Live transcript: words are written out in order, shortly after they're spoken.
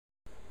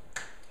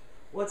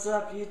What's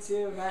up,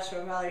 YouTube?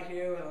 Master O'Malley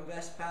here with my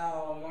best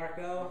pal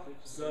Marco.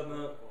 What's up,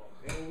 man?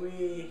 And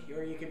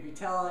or you could be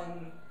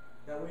telling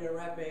that we are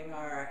repping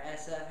our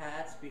SF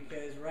hats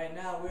because right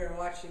now we are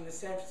watching the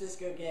San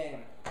Francisco game.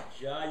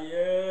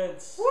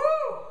 Giants! Woo!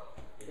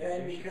 Yeah,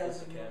 And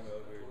because the camera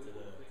over to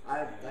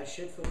the... I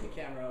should flip the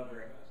camera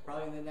over.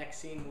 Probably in the next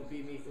scene will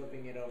be me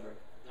flipping it over.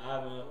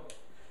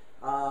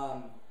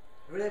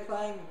 Who are they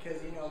playing?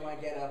 Because you know my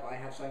getup, I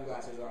have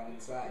sunglasses on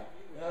inside.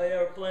 Oh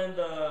yeah, we're playing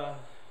the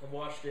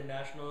Washington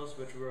Nationals,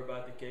 which we're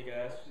about to kick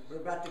ass.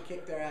 We're about to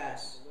kick their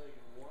ass.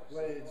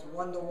 What is it?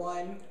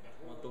 1-1?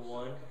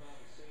 1-1.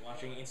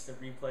 Watching instant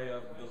replay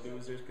of the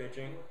losers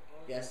pitching.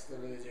 Yes, the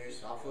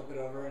losers. I'll flip it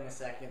over in a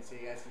second so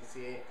you guys can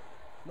see it.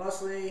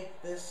 Mostly,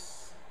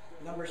 this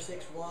number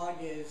 6 vlog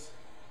is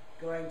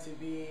going to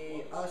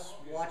be us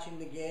watching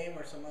the game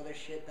or some other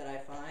shit that I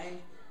find.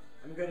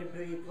 I'm going to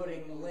be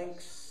putting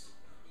links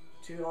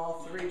to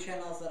all 3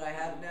 channels that I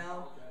have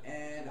now,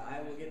 and I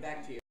will get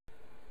back to you.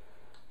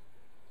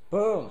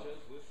 Boom.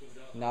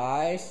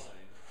 Nice.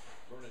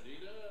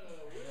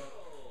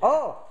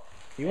 Oh,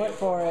 he went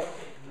for it,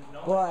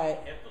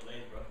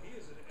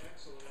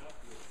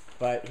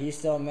 but he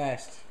still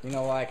missed. You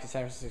know why? Because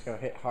San Francisco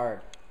hit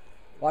hard.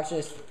 Watch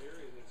this.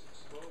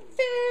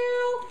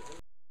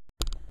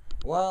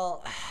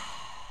 Well,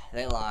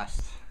 they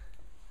lost.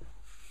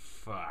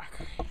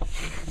 Fuck.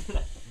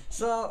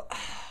 So,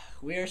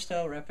 we are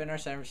still repping our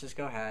San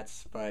Francisco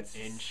hats, but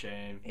In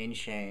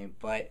shame.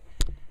 But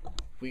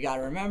we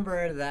gotta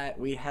remember that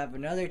we have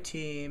another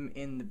team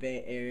in the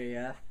Bay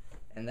Area,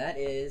 and that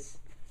is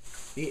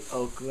the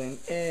Oakland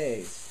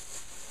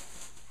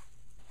A's.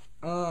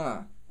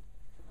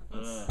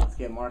 Let's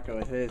get Marco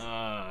with his.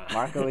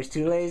 Marco is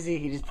too lazy.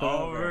 He just put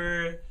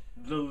over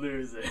the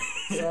loser.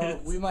 So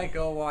we might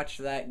go watch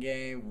that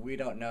game. We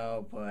don't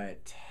know,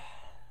 but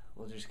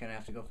we're just gonna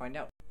have to go find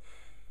out.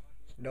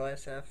 No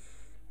SF,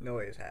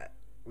 no A's hat.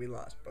 We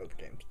lost both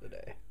games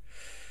today.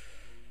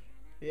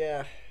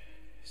 Yeah,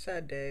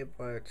 sad day,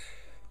 but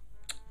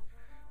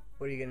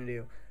what are you gonna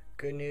do?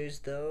 Good news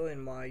though, in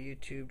my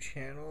YouTube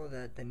channel,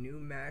 that the new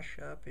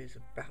mashup is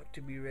about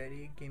to be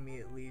ready. Give me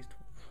at least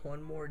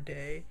one more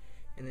day,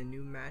 and the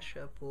new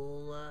mashup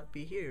will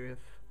be here if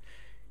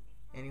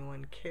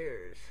anyone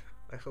cares.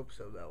 I hope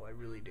so though, I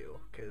really do,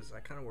 because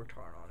I kind of worked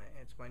hard on it.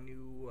 It's my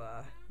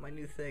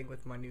new thing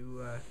with my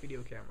new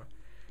video camera.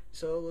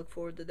 So look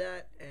forward to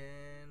that,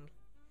 and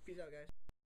peace out, guys.